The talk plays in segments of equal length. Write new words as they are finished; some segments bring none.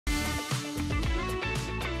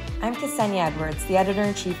I'm Ksenia Edwards, the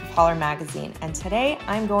editor-in-chief of HOLR magazine, and today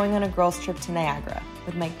I'm going on a girls' trip to Niagara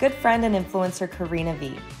with my good friend and influencer Karina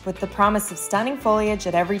Vee. With the promise of stunning foliage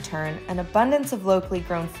at every turn, an abundance of locally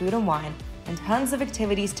grown food and wine, and tons of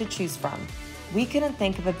activities to choose from, we couldn't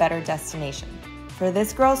think of a better destination. For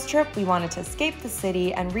this girls' trip, we wanted to escape the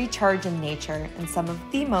city and recharge in nature in some of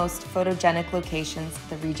the most photogenic locations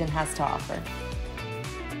the region has to offer.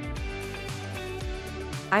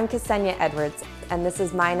 I'm Ksenia Edwards, and this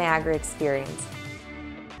is my Niagara experience.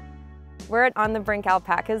 We're on the Brink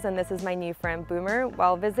Alpacas, and this is my new friend Boomer.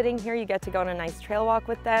 While visiting here, you get to go on a nice trail walk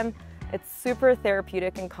with them. It's super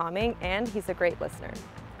therapeutic and calming, and he's a great listener.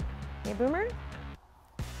 Hey Boomer,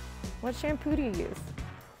 what shampoo do you use?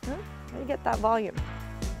 Huh? How do you get that volume?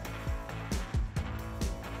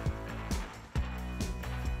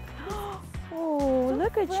 Oh,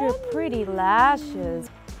 look at your pretty lashes.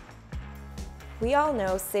 We all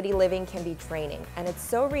know city living can be draining, and it's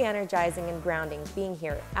so re-energizing and grounding being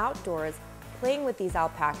here outdoors, playing with these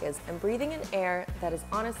alpacas and breathing in air that is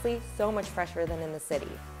honestly so much fresher than in the city.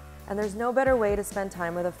 And there's no better way to spend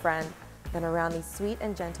time with a friend than around these sweet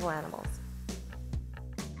and gentle animals.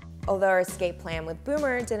 Although our escape plan with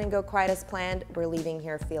Boomer didn't go quite as planned, we're leaving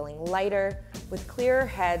here feeling lighter, with clearer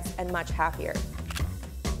heads and much happier.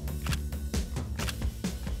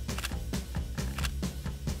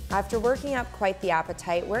 After working up quite the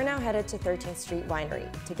appetite, we're now headed to 13th Street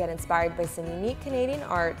Winery to get inspired by some unique Canadian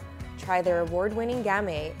art, try their award-winning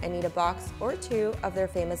Gamay, and eat a box or two of their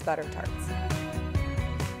famous butter tarts.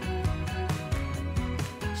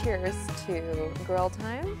 Cheers to girl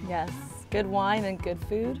time. Yes, good wine and good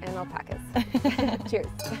food. And alpacas. Cheers.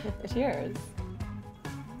 Cheers.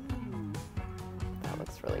 That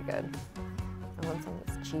looks really good. I want some of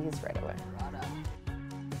this cheese right away.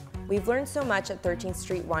 We've learned so much at 13th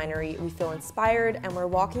Street Winery, we feel inspired, and we're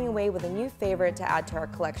walking away with a new favorite to add to our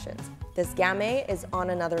collections. This Gamay is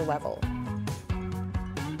on another level.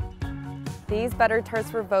 These butter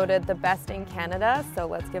tarts were voted the best in Canada, so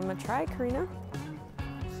let's give them a try, Karina.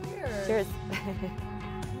 Cheers. Cheers.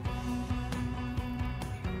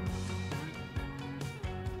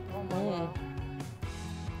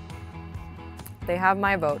 They have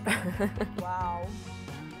my vote. Wow.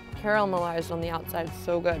 Caramelized on the outside,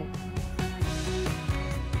 so good.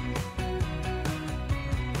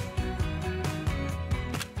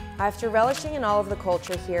 After relishing in all of the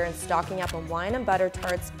culture here and stocking up on wine and butter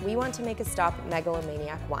tarts, we want to make a stop at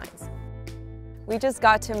Megalomaniac Wines. We just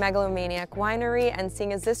got to Megalomaniac Winery, and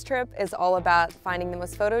seeing as this trip is all about finding the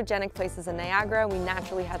most photogenic places in Niagara, we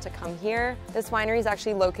naturally had to come here. This winery is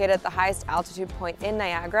actually located at the highest altitude point in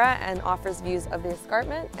Niagara and offers views of the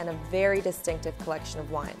escarpment and a very distinctive collection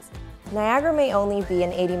of wines. Niagara may only be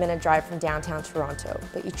an 80-minute drive from downtown Toronto,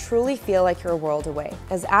 but you truly feel like you're a world away.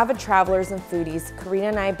 As avid travelers and foodies, Karina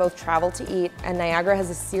and I both travel to eat, and Niagara has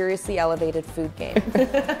a seriously elevated food game.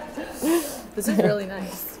 This is really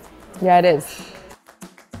nice. Yeah, it is.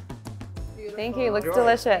 Beautiful. Thank you, it looks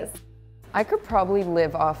delicious. I could probably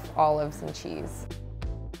live off olives and cheese.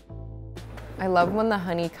 I love when the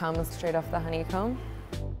honey comes straight off the honeycomb.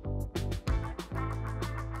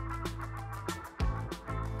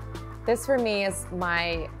 This for me is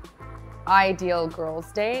my ideal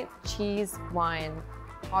girls' date. Cheese, wine,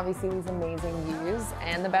 obviously these amazing views,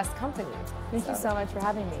 and the best company. Thank you so much for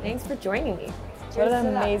having me. Thanks for joining me. What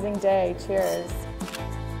an amazing day. Cheers.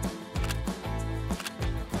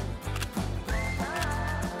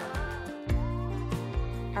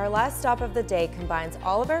 Our last stop of the day combines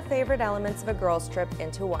all of our favorite elements of a girls' trip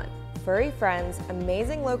into one. Furry friends,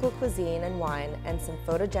 amazing local cuisine and wine, and some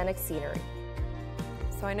photogenic scenery.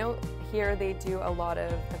 So I know here they do a lot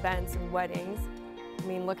of events and weddings. I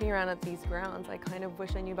mean, looking around at these grounds, I kind of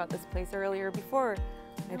wish I knew about this place earlier before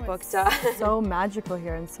I booked. It's so magical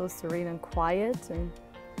here and so serene and quiet, and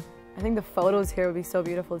I think the photos here would be so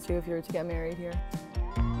beautiful too if you were to get married here.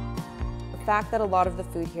 The fact that a lot of the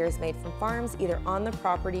food here is made from farms either on the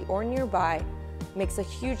property or nearby makes a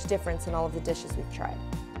huge difference in all of the dishes we've tried.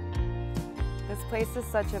 This place is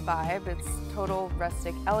such a vibe. It's total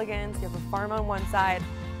rustic elegance. You have a farm on one side,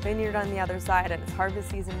 vineyard on the other side, and it's harvest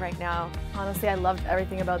season right now. Honestly, I loved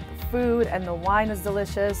everything about the food, and the wine is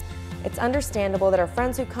delicious. It's understandable that our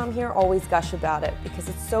friends who come here always gush about it because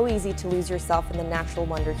it's so easy to lose yourself in the natural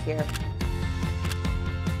wonder here.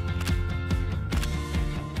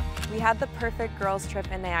 We had the perfect girls' trip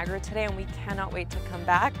in Niagara today, and we cannot wait to come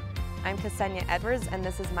back. I'm Ksenia Edwards, and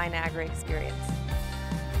this is my Niagara experience.